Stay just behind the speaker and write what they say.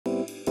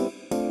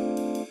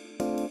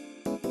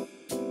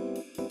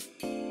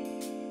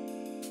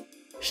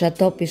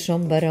Chateau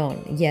Pichon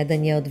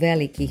jedan je od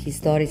velikih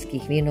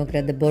istorijskih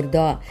vinograda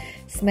Bordeauxa,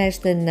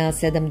 smešten na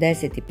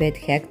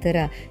 75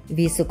 hektara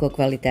visoko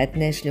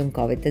kvalitetne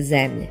šljunkovite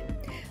zemlje.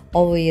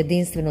 Ovo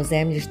jedinstveno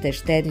zemljište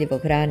štedljivo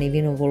hrani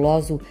vinovu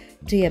lozu,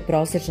 čija je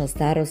prosečna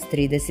starost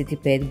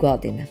 35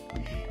 godina.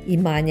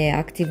 Imanje je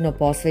aktivno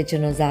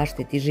posvećeno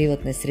zaštiti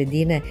životne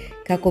sredine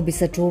kako bi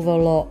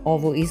sačuvalo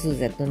ovo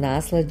izuzetno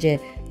nasleđe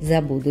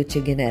za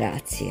buduće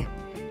generacije.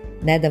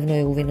 Nedavno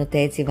je u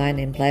vinoteci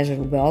Wine and Pleasure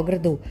u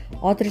Beogradu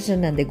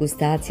održana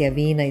degustacija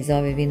vina iz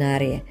ove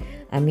vinarije,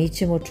 a mi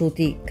ćemo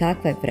čuti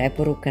kakva je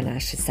preporuka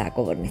naše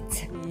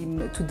sagovornice.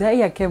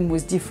 Today I came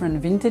with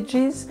different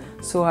vintages,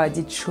 so I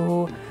did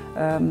show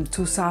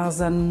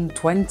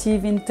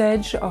 2020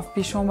 vintage of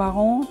Pichon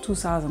Baron,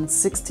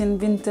 2016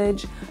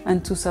 vintage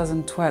and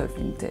 2012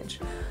 vintage.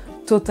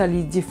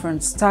 Totally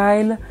different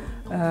style,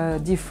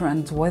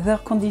 different weather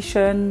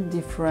condition,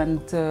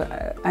 different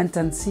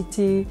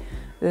intensity,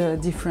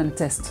 different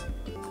taste.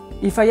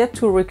 If I had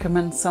to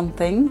recommend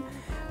something,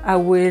 I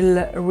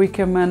will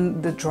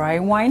recommend the dry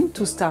wine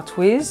to start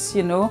with,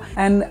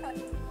 and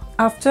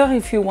after,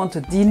 if you want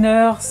a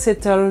dinner,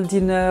 settled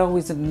dinner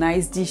with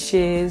nice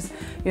dishes,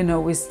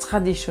 with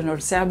traditional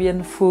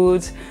Serbian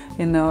food,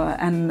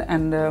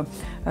 and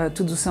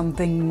to do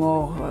something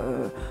more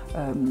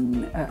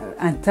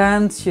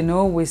intense,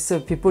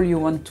 with people you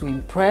want to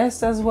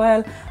impress as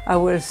well, I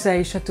will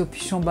say Chateau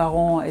Pichon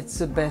Baron, it's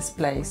the best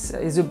place,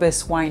 it's the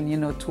best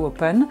wine, to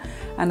open.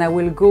 And I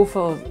will go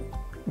for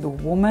the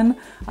woman,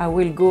 I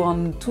will go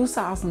on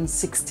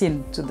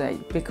 2016 today,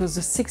 because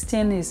the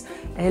 16 is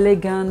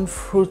elegant,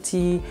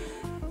 fruity,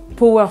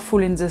 powerful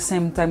in the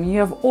same time. You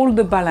have all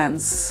the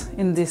balance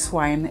in this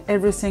wine.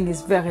 Everything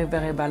is very,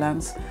 very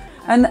balanced.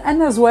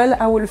 And as well,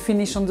 I will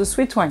finish on the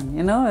sweet wine.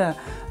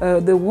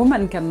 The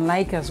woman can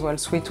like as well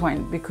sweet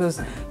wine,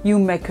 because you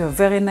make a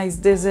very nice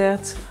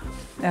dessert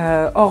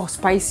or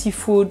spicy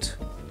food,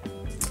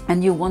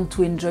 and you want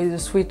to enjoy the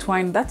sweet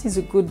wine. That is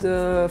a good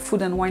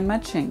food and wine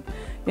matching.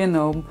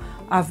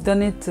 I've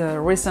done it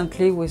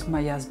recently with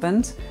my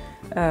husband,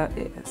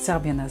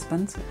 Serbian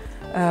husband.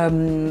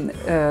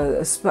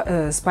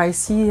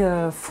 Spicy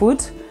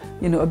food,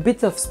 a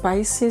bit of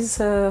spices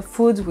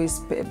food with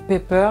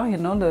pepper,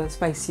 the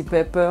spicy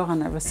pepper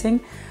and everything.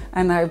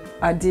 And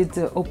I did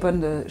open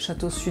the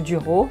Chateau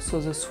Suduro,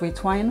 so the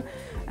sweet wine,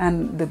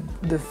 and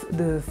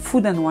the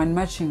food and wine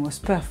matching was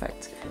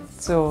perfect.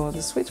 So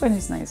the sweet wine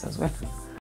is nice as well.